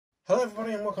Hello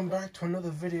everybody and welcome back to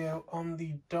another video on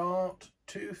the Dart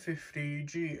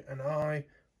 250G, and I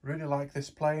really like this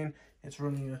plane. It's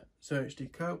running a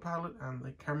ZOHD Kopilot and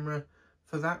the camera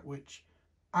for that, which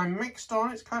I'm mixed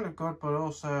on. It's kind of good, but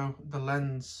also the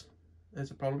lens is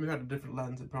a problem. If you had a different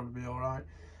lens it'd probably be alright.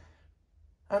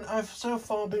 And I've so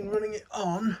far been running it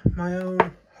on my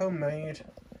own homemade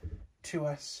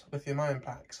 2S lithium-ion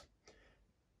packs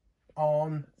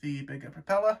on the bigger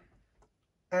propeller.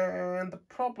 And the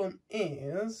problem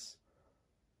is,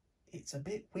 it's a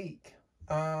bit weak.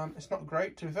 It's not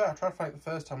great. To be fair, I tried flying it the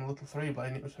first time, a little 3-blade,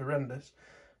 and it was horrendous.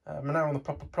 I'm now on the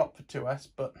proper prop for 2S,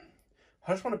 but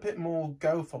I just want a bit more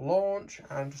go for launch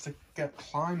and just to get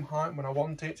climb height when I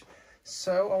want it.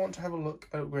 So I want to have a look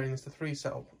at upgrading this to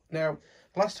 3-cell. Now,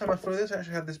 last time I flew this, I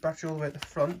actually had this battery all the way at the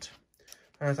front.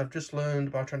 As I've just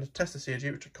learned by trying to test the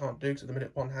COG, which I can't do because at the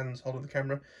minute one hand's holding the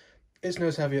camera, it's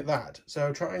nose heavy at that.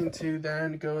 So trying to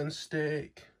then go and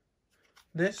stick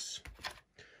this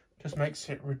just makes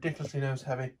it ridiculously nose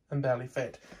heavy and barely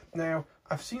fit. Now,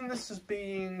 I've seen this as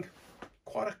being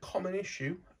quite a common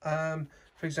issue. For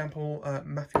example,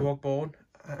 Matthew Ogborn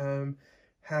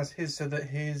has his, so that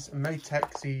his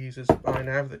Matex he uses by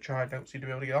now, which I don't seem to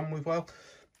be able to get on with well,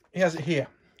 he has it here,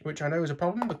 which I know is a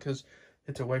problem because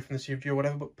it's away from the COG or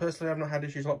whatever, but personally I've not had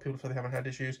issues. A lot of people say they haven't had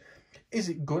issues. Is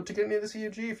it good to get near the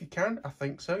COG if you can? I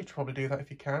think so. You should probably do that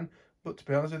if you can, but to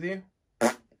be honest with you,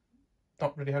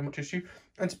 not really had much issue.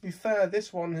 And to be fair,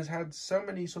 this one has had so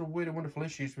many sort of weird and wonderful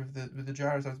issues with the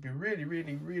gyros. Has to be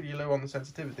really low on the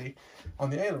sensitivity on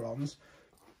the ailerons,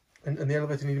 and the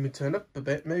elevator needing to be turned up a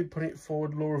bit. Maybe putting it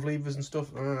forward, law of levers and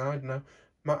stuff, I don't know,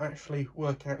 might actually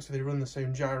work out so they run the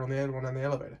same gyro on the aileron and the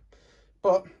elevator.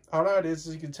 But all right is,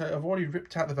 as you can tell, I've already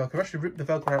ripped out the Velcro. I've actually ripped the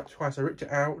Velcro out twice. I ripped it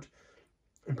out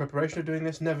in preparation of doing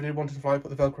this. Never did want to fly,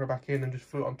 put the Velcro back in and just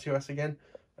flew it on 2S again.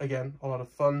 Again, a lot of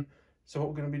fun. So what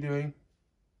we're going to be doing,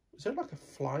 is there like a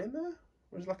fly in there?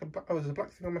 Or is it like a black, oh, there's a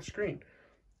black thing on my screen.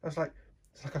 I was like,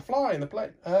 it's like a fly in the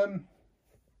plane.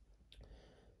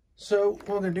 So what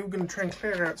we're going to do, we're going to try and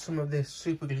clear out some of this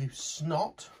super glue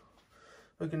snot.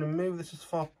 We're going to move this as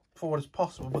far forward as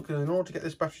possible, because in order to get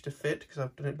this battery to fit, because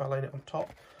I've done it by laying it on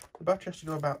top, the battery has to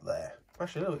go about there,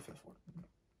 actually a little bit further forward,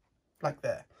 like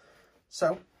there.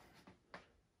 So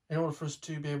in order for us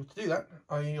to be able to do that,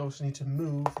 I obviously need to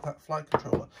move that flight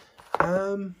controller.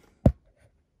 I'm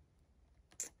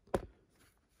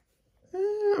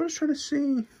just trying to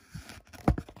see.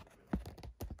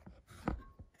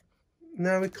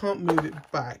 Now we can't move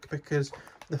it back because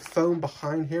the foam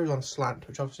behind here is on slant,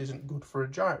 which obviously isn't good for a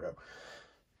gyro.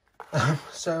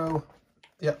 So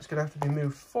yeah, it's going to have to be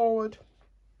moved forward,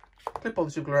 clip all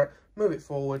the super glue out, move it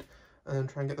forward, and then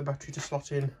try and get the battery to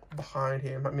slot in behind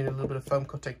here. It might mean a little bit of foam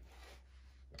cutting,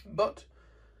 but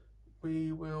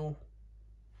we will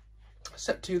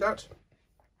set to that.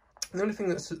 And the only thing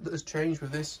that has changed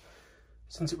with this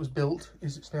since it was built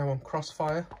is it's now on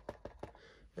crossfire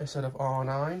instead of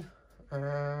R9,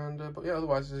 and but yeah,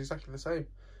 otherwise it's exactly the same.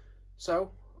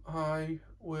 So I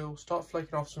will start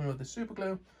flaking off some of the super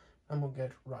glue and we'll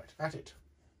get right at it.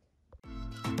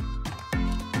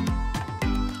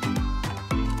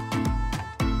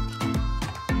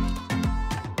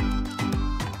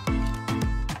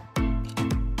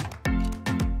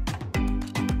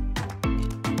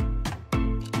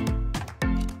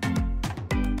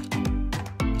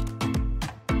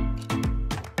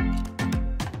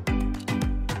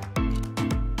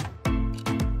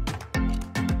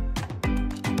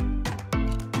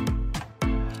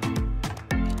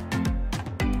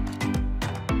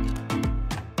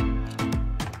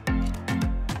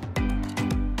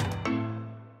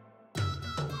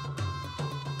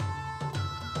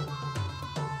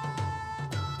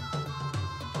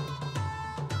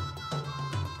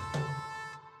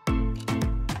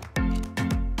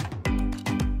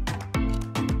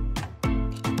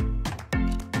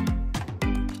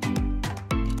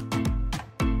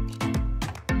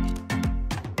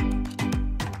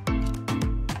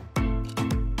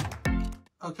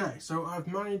 Okay, so I've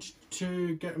managed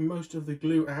to get most of the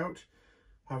glue out.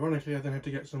 Ironically, I then had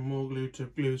to get some more glue to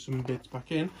glue some bits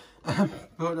back in,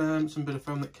 but some bit of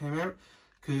foam that came out,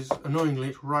 because annoyingly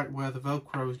it's right where the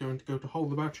Velcro is going to go to hold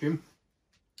the battery in,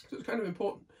 so it's kind of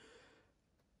important.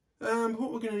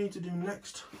 What we're going to need to do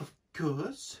next, of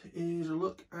course, is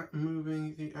look at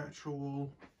moving the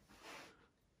actual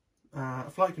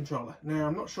flight controller. Now,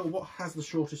 I'm not sure what has the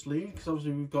shortest lead, because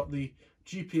obviously we've got the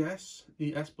GPS,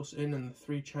 the S bus in, and the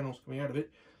 3 channels coming out of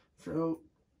it. So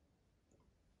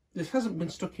this hasn't been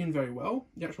stuck in very well.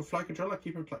 The actual flight controller, I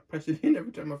keep pressing in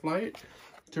every time I fly it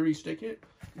to restick it.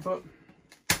 But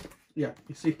yeah,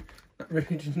 you see, That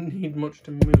really didn't need much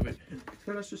to move it.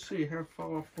 So let's just see how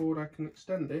far forward I can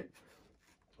extend it.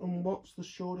 And what's the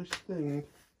shortest thing?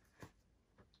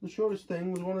 The shortest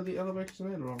thing was one of the elevators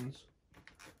and ailerons.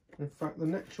 In fact, the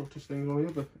next shortest thing is one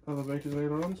of the other elevators and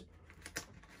ailerons.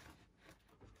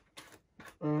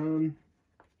 Then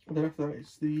after that,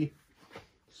 it's the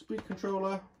speed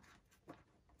controller,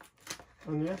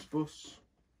 and the S-bus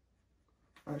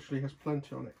actually has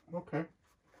plenty on it. Okay.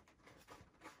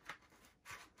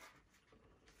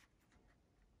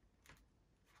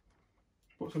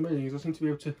 What's amazing is I seem to be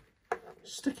able to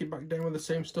stick it back down with the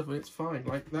same stuff and it's fine.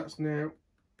 Like, that's now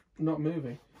not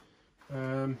moving.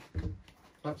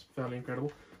 That's fairly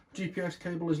incredible. GPS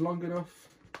cable is long enough.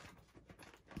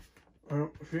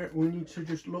 So yeah, we need to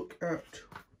just look at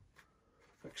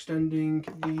extending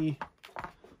the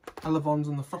elevons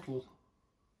and the throttle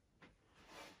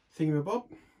thingamabob.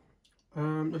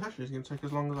 It actually is going to take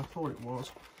as long as I thought it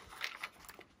was.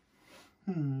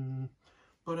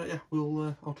 But yeah,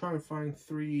 I'll try and find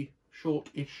 3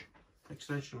 short-ish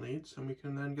extension leads, and we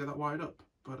can then get that wired up.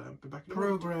 But be back in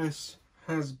progress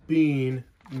has been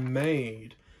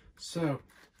made. So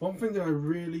one thing that I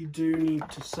really do need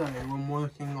to say when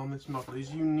working on this model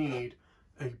is you need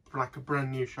a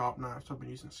brand new sharp knife. So I've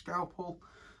been using a scalpel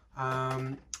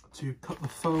to cut the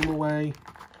foam away.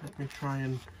 Let me try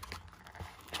and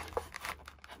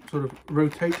sort of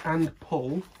rotate and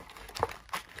pull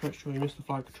to make sure you miss the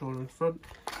flight controller in front.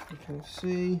 You can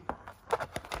see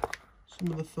some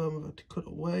of the foam I've had to cut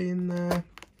away in there.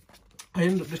 I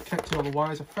ended up disconnecting all the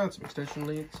wires. I found some extension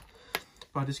leads,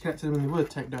 but I disconnected them and they were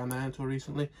taped down there until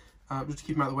recently, just to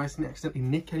keep them out of the way so I didn't accidentally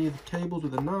nick any of the cables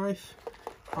with a knife.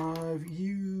 I've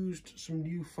used some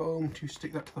new foam to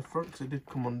stick that to the front because it did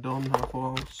come undone. I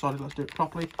thought, I decided let's do it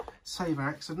properly, save an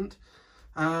accident.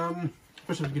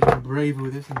 Especially if you're getting braver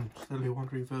with it and steadily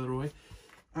wandering further away.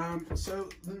 So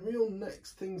the real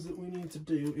next things that we need to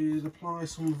do is apply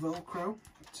some Velcro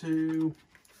to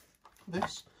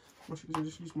this. I'm actually going to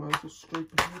just use my little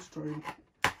scraper here to try and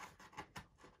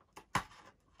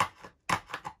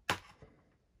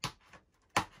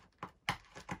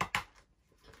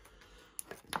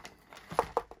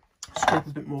scrape a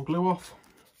bit more glue off.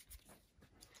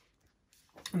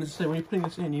 And as I say, when you're putting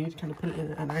this in, you need to kind of put it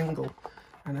in at an angle,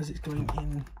 and as it's going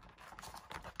in,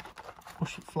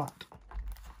 push it flat.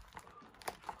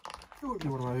 Oh,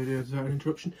 one of my videos without an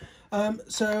interruption.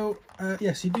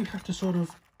 Yes, you do have to sort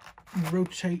of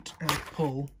rotate and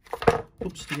pull,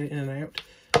 oops, to get it in and out.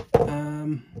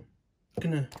 I'm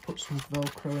gonna put some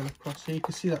Velcro in across here. You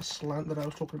can see that slant that I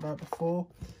was talking about before.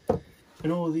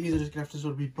 And all of these are just gonna have to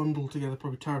sort of be bundled together,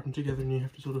 probably tie them together, and you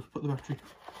have to sort of put the battery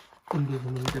under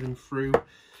them and get them through.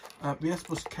 The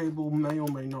S-bus cable may or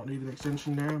may not need an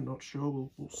extension now. I'm not sure.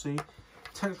 We'll see.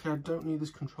 Technically, I don't need this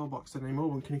control box anymore.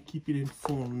 We're going to keep it in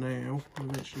form now. I'll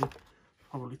eventually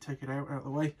probably take it out of the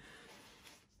way.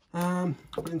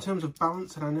 But in terms of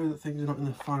balance, and I know that things are not in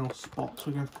the final spot, so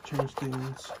we're going to have to change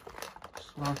things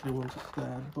slightly once it's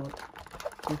there. But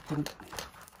we can.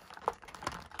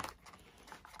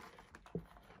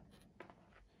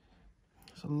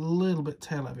 It's a little bit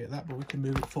tail heavy at that, but we can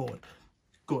move it forward.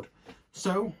 Good.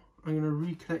 So I'm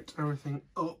going to reconnect everything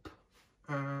up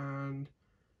and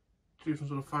do some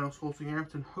sort of final sorting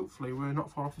out, and hopefully we're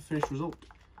not far off the finished result.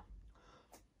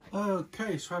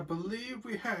 Okay, so I believe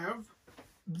we have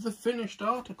the finished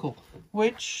article,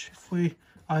 which if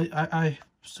I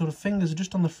sort of fingers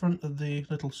just on the front of the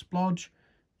little splodge,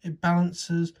 it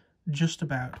balances just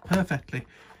about perfectly.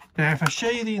 Now if I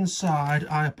show you the inside,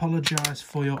 I apologise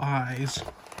for your eyes,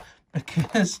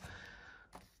 because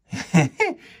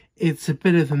it's a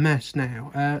bit of a mess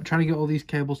now. Trying to get all these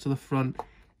cables to the front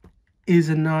is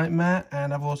a nightmare,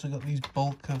 and I've also got these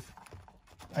bulk of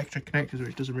extra connectors,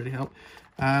 which doesn't really help.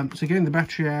 So getting the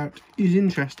battery out is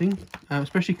interesting,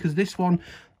 especially because this one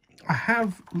I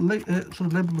have sort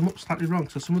of labelled them up slightly wrong.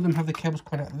 So some of them have the cables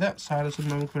coming out that side, and some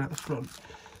of them coming out the front.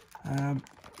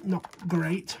 Not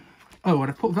great. Oh,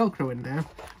 and I put Velcro in now,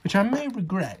 which I may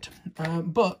regret,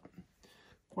 but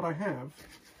what I have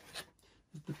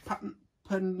is the patent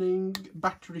pending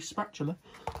battery spatula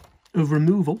of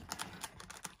removal.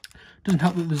 Doesn't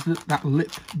help that there's that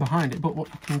lip behind it, but what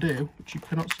you can do, which you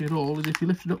cannot see at all, is if you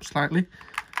lift it up slightly,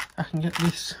 I can get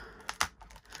this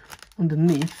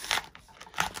underneath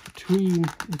between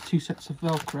the 2 sets of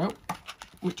Velcro,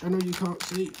 which I know you can't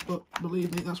see, but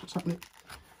believe me, that's what's happening.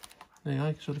 There you go,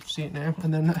 you can sort of see it now,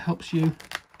 and then that helps you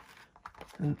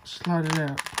and slide it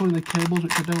out. Pulling the cables,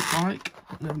 which I don't like,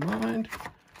 but never mind.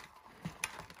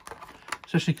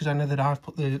 Especially because I know that I've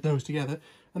put those together,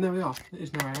 and there we are, it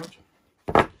is now out.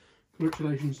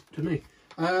 Congratulations to me.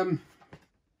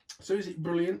 So is it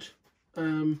brilliant?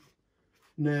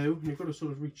 No, you've got to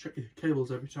sort of recheck your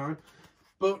cables every time,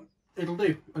 but it'll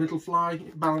do, and it'll fly,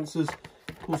 it balances.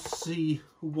 We'll see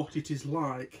what it is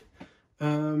like.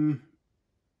 Again,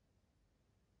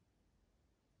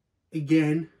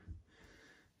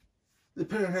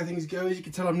 depending on how things go, as you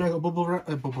can tell, I've now got a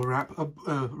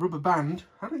rubber band.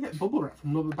 How did I get bubble wrap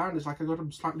from rubber band? It's like I got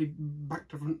them slightly back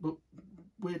to front, but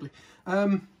weirdly.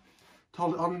 To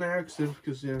hold it on now,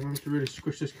 because I'm going to really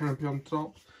squish this canopy on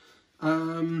top.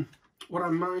 What I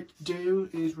might do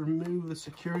is remove the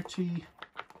security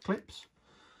clips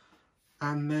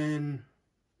and then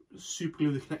super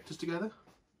glue the connectors together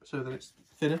so that it's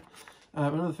thinner.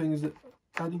 Another thing is that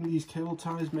adding these cable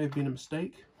ties may have been a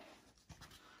mistake.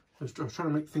 I was trying to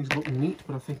make things look neat,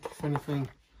 but I think if anything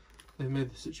they've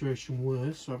made the situation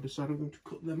worse, so I've decided I'm going to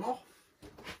cut them off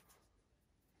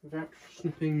without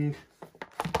snipping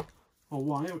a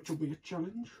wire, which will be a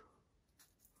challenge.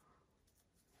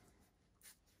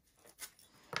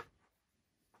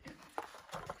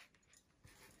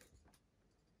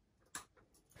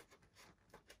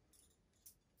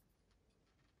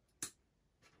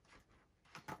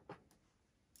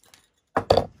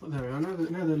 But there we are.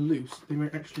 Now they're loose, they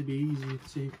might actually be easier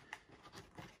to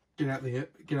get out the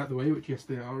way, which yes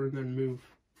they are, and then move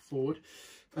forward.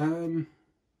 Well,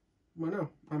 no,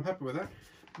 I'm happy with that.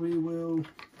 We will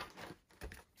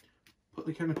put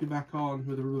the canopy back on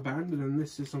with a rubber band, and then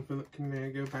this is something that can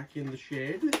now go back in the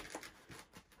shade,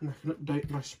 and I can update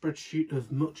my spreadsheet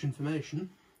of much information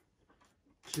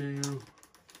to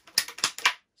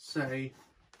say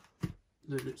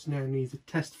that it's now needs a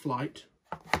test flight.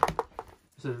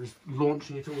 So just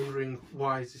launching it and wondering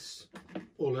why is this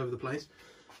all over the place.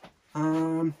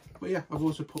 But yeah, I've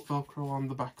also put Velcro on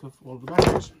the back of all of the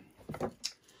batteries.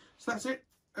 So that's it.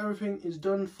 Everything is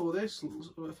done for this.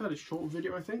 A fairly short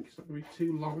video, I think. It's not going to be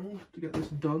too long to get this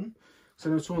done.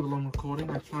 So I know some of the long recording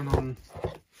I plan on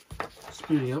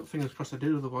speeding up. Fingers crossed I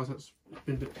did, otherwise that's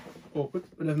been a bit awkward,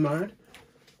 but never mind.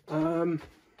 But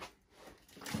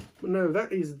no,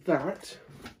 that is that.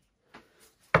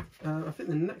 I think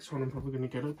the next one I'm probably going to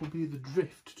get up will be the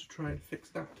drift, to try and fix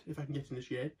that if I can get in the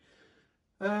shade.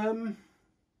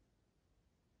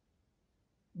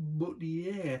 But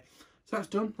yeah, so that's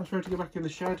done. That's ready to go back in the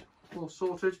shed, all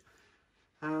sorted.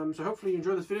 So hopefully you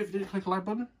enjoyed this video. If you did, click the like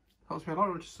button, helps me a lot.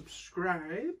 Remember to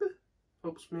subscribe,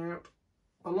 helps me out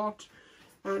a lot.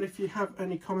 And if you have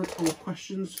any comments or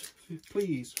questions,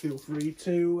 please feel free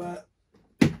to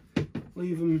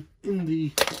leave them in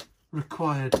the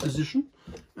required position,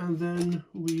 and then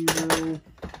I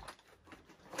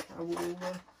will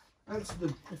answer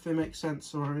them if they make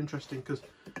sense or are interesting, because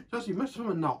actually most of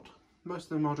them are not. Most of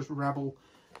them are just rabble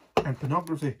and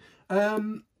pornography. But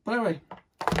anyway,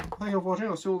 thank you for watching.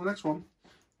 I'll see you all in the next one.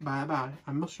 Bye bye.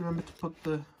 I must remember to put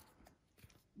the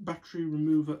battery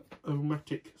remover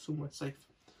o-matic somewhere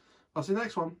safe. I'll see you in the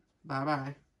next one. Bye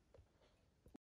bye.